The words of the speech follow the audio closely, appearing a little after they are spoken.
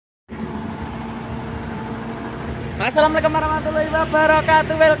Assalamualaikum warahmatullahi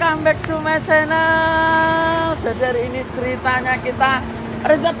wabarakatuh. Welcome back to my channel. Jadi hari ini ceritanya kita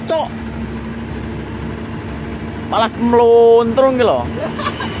rejak cok malah meluntrung gitu loh.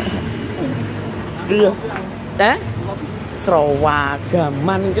 Iya.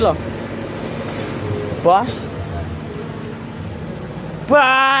 Serowagaman gitu loh. Bos.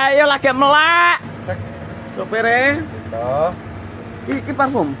 Bayo lagi melek. Sopire. Iki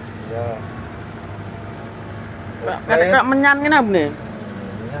parfum. Ya. Kayak menyan ngene abne.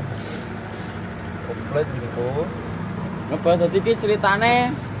 Komplit gitu. Ngebahas dadi iki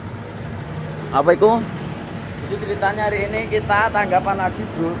ceritane apa iku? Jadi ceritanya hari ini kita tanggapan lagi,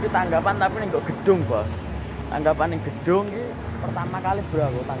 Bro. Kita tanggapan tapi ning gedung, Bos. Tanggapan ning gedung iki pertama kali, Bro,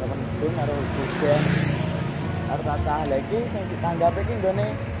 aku tanggapan gedung karo Bugen. Karo tata lagi sing ditanggapi iki nggone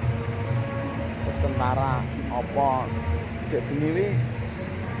tentara apa dek bengi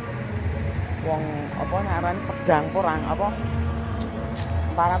wong apa ngaran pedang perang apa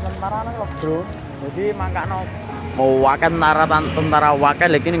tentara nang lho, Bro. Jadi mangkano wakan tentara wakan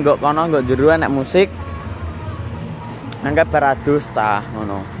lagi ning nggo kono nggo jero enek musik. Nangkep baradus tah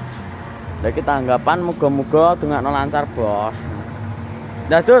ngono. Lah kita anggapan muga-muga dongakno lancar, Bos.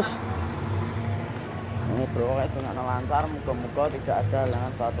 Dah, Dus. Ini Bro, kayak dongakno lancar, muga-muga tidak ada halangan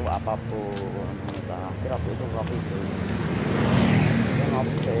suatu apapun. Kira itu kopi, Bro. Ini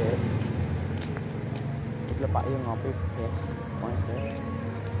ngopi sih. Pak yang ngopi, guys. Guys.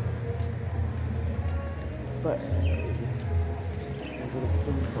 Pak.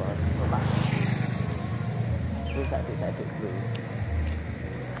 Bisa dulu.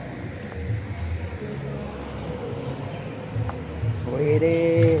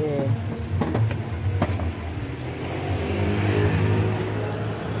 Wede.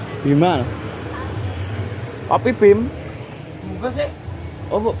 Bimal. Kopi Bim. Bungkus sih.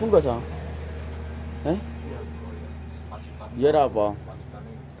 Oh, bungkus ah. Iya apa?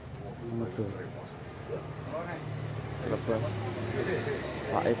 Waduh. Lepas.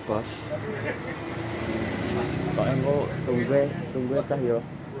 Pak Bos. Kok engko tunggu cah yo.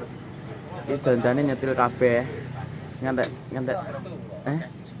 Iki dandane nyetil kabeh. Ngantek.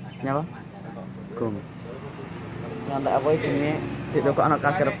 Nyapa? Gong. Ngantek apa jenenge? Dikok ana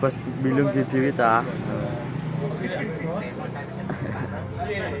kas kerebes bilung di dhewe ta.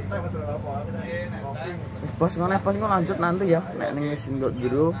 Bos ngono lanjut nanti ya. Nek ning wis nduk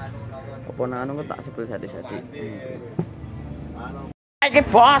jero apa nang anu tak sebel sati-sati. Iki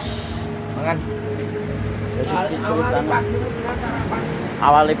Bos. Mangan.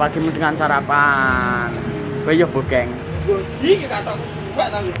 Awali pagimu dengan sarapan. Bayo bokeng. Iki katok suka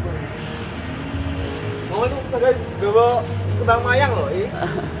ta lho. Mau itu gawa kembang mayang lho iki.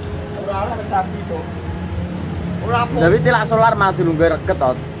 Ora ana tapi to. Ora apa. Tapi tilak solar malah dilungguh reket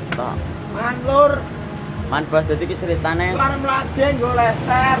to. Man lur. Man Bos dadi iki ceritane Arep mladen nggo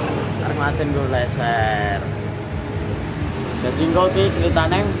leser. Arep mladen nggo leser. Dadi engko iki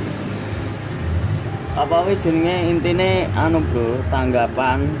ceritane apa wis jenenge intine anu, Bro,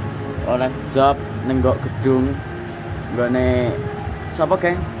 tanggapan oleh job ning gedung nggone sapa,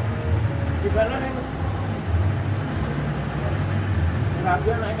 Geng? Di bala ning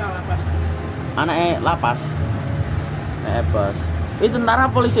Rabian naik lapas. Anake lapas. Bos. Ini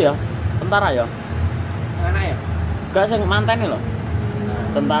tentara polisi ya? Tentara ya? Anak ya? Gak sing mantene lho.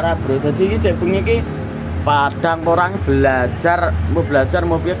 Tentara, Bro. Dadi iki dek bengi iki padang porang belajar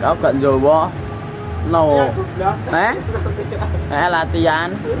mau piye kau gak njowo. No.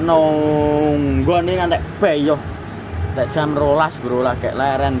 Latihan nunggone ngantek beyo. Tek jam 12, Bro, lah kek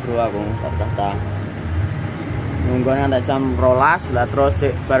leren, Bro, aku kata. Nunggone ngantek jam 12, lah terus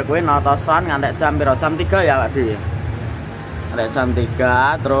bar kowe notosan ngantek jam piro? Jam 3 ya, Pak Di. Ngantek jam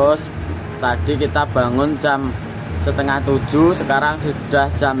 3, terus tadi kita bangun jam setengah 7, sekarang sudah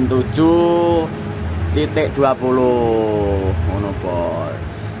jam 7.20. Ngono, Bos.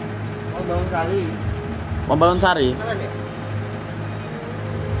 Pembangun Sari.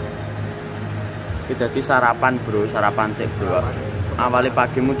 Kita di sarapan, Bro, sarapan sih, Bro. Awali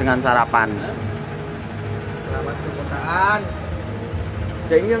pagimu dengan sarapan. Selamat perbukaan.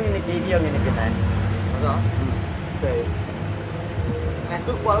 Deng yang ini kita. Masa?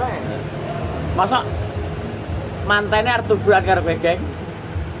 Itu boleh. Masa mantene arep tuburan karo kowe, Geng?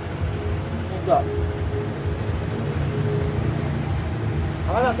 Enggak.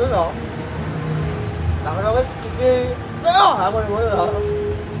 Ana tuh lho. Tak ono iki. Oh, aku mau lho.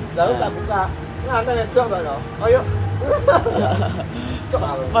 Lalu tak buka. Ngantek edok lho. Ayo.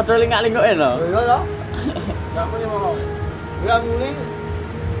 Padahal lingak-lingoke lho. Iya lho. Kamu yang mau. Bilang muni.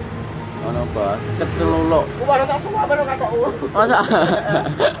 Ono, Bos. Keceluluk. Ku baru tak semua baru katok. Masa?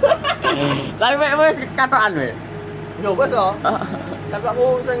 Tapi wis katokan we. Nyoba toh. Tapi aku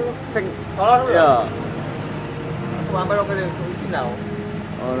sing tolong lho. Ya. Sampai lo kene sinau.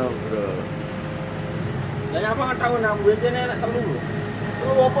 Ono, Bro. Lah nyapa tahu nang WC nek telu.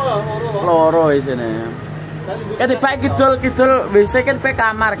 Telu apa lho, loro lho. Loro isine. Ketiba kidul WC kan pe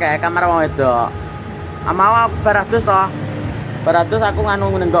kamar kae, kamar wong wedok. Amawa beratus toh. Beratus aku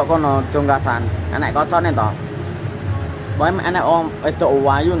nganu nenggok kono jongkasan. Enek kocone toh. Pokoke enek wong wedok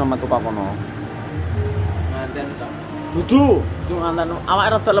wayu nang metu kono. Nganten toh. Dudu nganten awake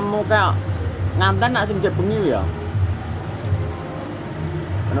rada lemu kae. Nganten nak sing ndek bengi ya.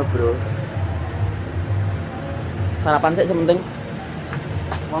 Ono, Bro. Sarapan sih sementing.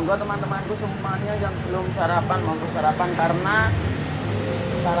 Monggo teman-temanku semuanya yang belum sarapan, monggo sarapan karena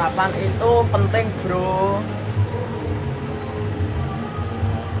sarapan itu penting, Bro.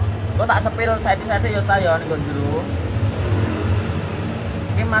 Kok tak sepil side-side yo ta yo ning jero.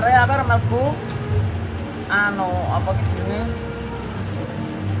 Iki mare apa mlebu anu apa ki jenenge?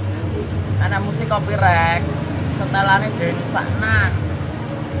 Ana musik copyright. Setelane den saknan.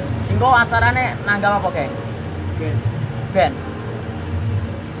 Engko acarane nanggal apa, Geng? Ben.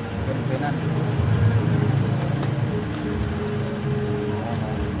 Ben-benan.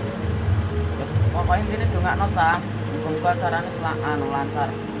 Pokoknya ini dongakno ta. Muga acarane anu lancar.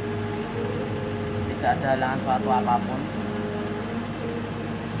 Tidak ada halangan suatu apapun.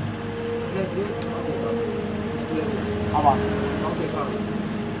 Apa?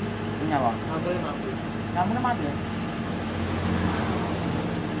 Punya apa? Kamu mati.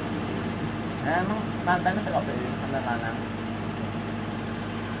 Emang mantannya tak beli mantan lanang.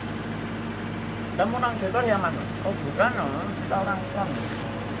 Kamu nang dekor ya Mas? Oh bukan, kita orang Islam.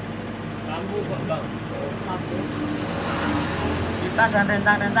 Kamu kok Bang? Aku. Kita dan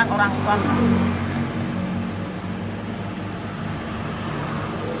rentang-rentang orang Islam.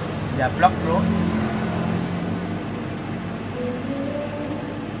 Ya blok, Bro.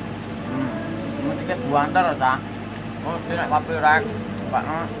 Mau tiket buantar ta? Oh, tidak copyright. Pak.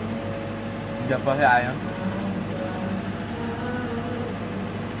 Jabah ya ayo.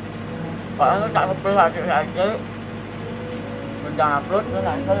 Pak tak kepel lagi. Menjang upload terus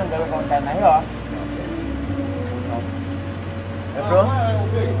nanti yang dari konten aja ya. Bro.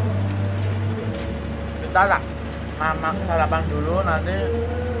 Kita lah mama sarapan dulu nanti.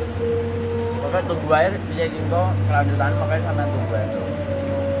 Pokoknya tunggu aja bisa jingko kelanjutan pokoknya sampai tunggu aja.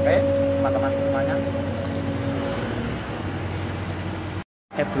 Oke, teman-teman semuanya.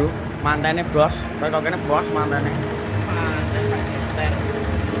 Bro, mantannya bos, kok kene bos mantannya.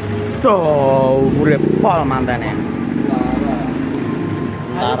 Tuh, urip pol mantannya.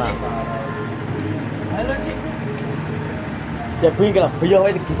 Tara. Halo, Cik. Debu iki lho, biyo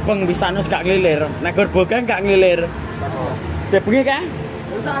wae digibeng pisan wis gak ngelilir. Nek gorbogan gak ngelilir. Debu iki ka?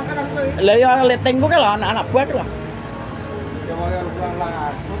 Wis angkat aku. Lah ya letengku ki lho anak buah ki lho. Ya mau pulang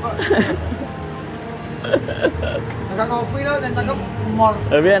langat. Enggak kopi lo, dan cakep mall.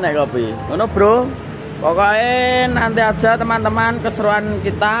 Lebih enak kopi. Ngono, Bro. Pokoknya nanti aja teman-teman keseruan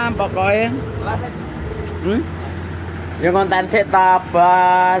kita pokoknya. Yang konten sih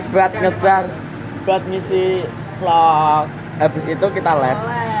tabas buat ngejar, buat ngisi vlog. Habis itu kita lab.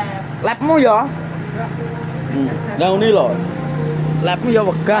 Labmu ya? Nah ini loh. Labmu ya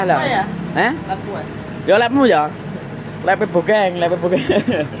wegah lah. Labmu ya labmu ya. Lab bokeng. Lab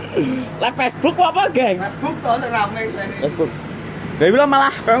Facebook apa, Geng? Facebook tuh rame ini. Facebook. Lah iki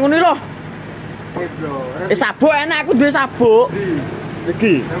malah kaya ngene lho. Bro. Sabuk enak aku duwe sabuk.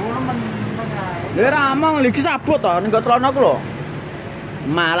 Iki. Ya ngono men Lha ra omong iki sabuk to ning celana aku lho.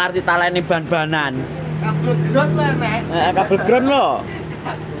 Malar ditaleni ban-banan. kabel ground enek. Kabel ground lho.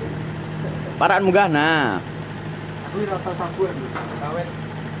 Paran munggah nah. Aku rata sabuk kawet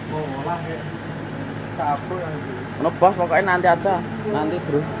mau ngolah ya. Sabuk yang Ono bos pokoknya nanti aja. Nanti,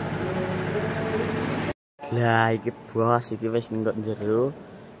 Bro. Lah iki bos iki wis nengok jero.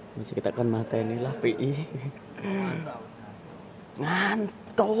 Mesti kita kan mateni lah PI.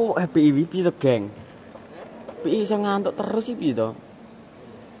 Ngantuk PI piye to, Geng? PI iso ngantuk terus iki piye to?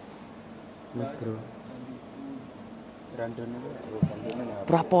 Bro. Randone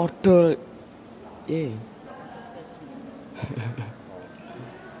Pra podol.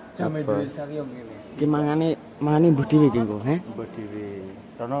 Jame duwe saryong ngene. Ki mangane mbuh dhewe iki engko, he? Mbok dhewe.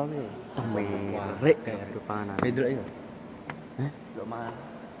 Sono iki. Rek kaya panganan. Bedrok iki. Heh? Ndok mangan.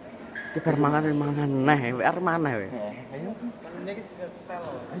 Ki bar mangan neh, WR maneh we. Ayo. Ini ki setel.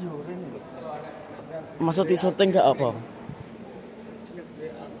 Ayo rene lho. Maksud di syuting gak apa?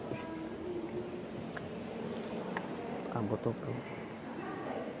 Kamu tuh, Bro.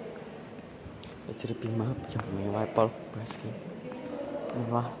 Jadi Bima yang mewah pol baski.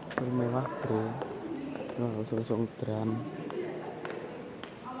 Mewah, Bro. usung-usung drum.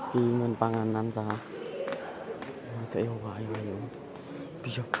 Pingin panganan cah. Kayak ayo.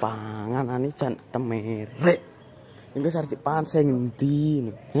 Bisa panganan iki jan temerek. Engko sarti pangan sing endi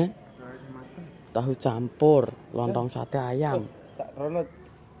lho, tahu campur, lontong sate ayam. Sak rono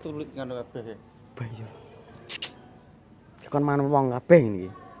tulik ngono kabeh. Bayo. Kon mangan wong kabeh iki.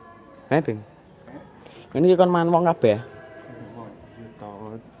 Bing. Ini kon mangan wong kabeh.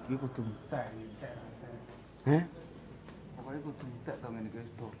 Iki kudu entek. Pokoke kudu entek to ngene iki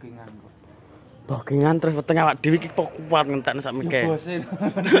wis bookingan kok. Bookingan terus weteng awak dhewe iki kok kuat ngentekno sak meke.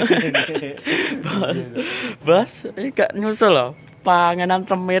 Bos, iki gak nyusul lho. Panganan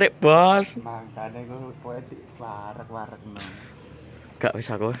temirip, Bos. Mangkane kok poetik warek-warek nang. Gak wis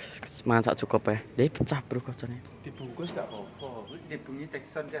aku mangan sak cukup ya. Dia pecah bro kocone. Dibungkus gak apa-apa. Kuwi dibungi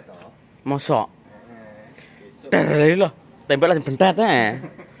Jackson ka to. Mosok. Dari lho, tembak langsung bentet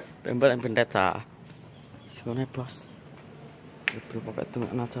Tembak langsung bentet cah. Sikone Bos. Bro pokoke tengok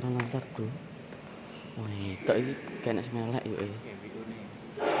acara-acara bro. Wah, itu iki kene sing elek yo.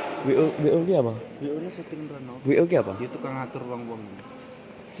 WO ki apa? WO ne syuting rono. WO ki apa? Dia tukang ngatur wong-wong.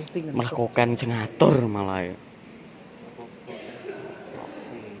 Syuting Malah koken sing ngatur malah ya.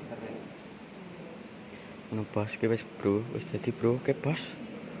 Ono Bos ki wis bro, wis dadi bro, oke Bos.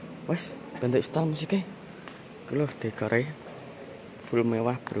 Wes, bentuk style musiknya. Kulo dekore full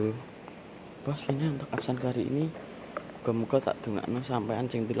mewah, bro. Bos, ini untuk absen kali ini. Muga-muga tak dongakno sampean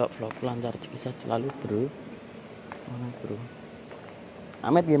sing delok vlog lancar sukses selalu, bro. Ono, bro.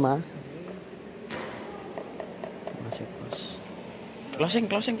 Amit nggih, Mas. Masih, Bos. Closing.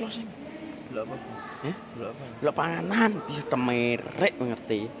 Lho apa? Lho apa? Lho panganan bisa temerek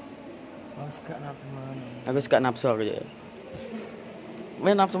ngerti. Wes gak nafsu mana. Aku gak nafsu aku ya.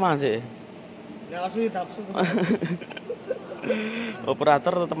 Main nafsu mana sih? Ya langsung nafsu.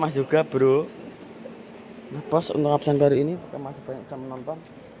 Operator tetap Mas juga, bro. Nah, Bos, untuk absen kali ini kita masih banyak yang menonton.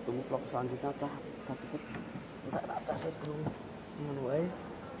 Tunggu vlog selanjutnya, cah. Enggak atas ya, bro. Ngono wae.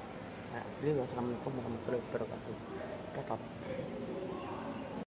 Nah, dia Assalamualaikum warahmatullahi wabarakatuh. Tetap.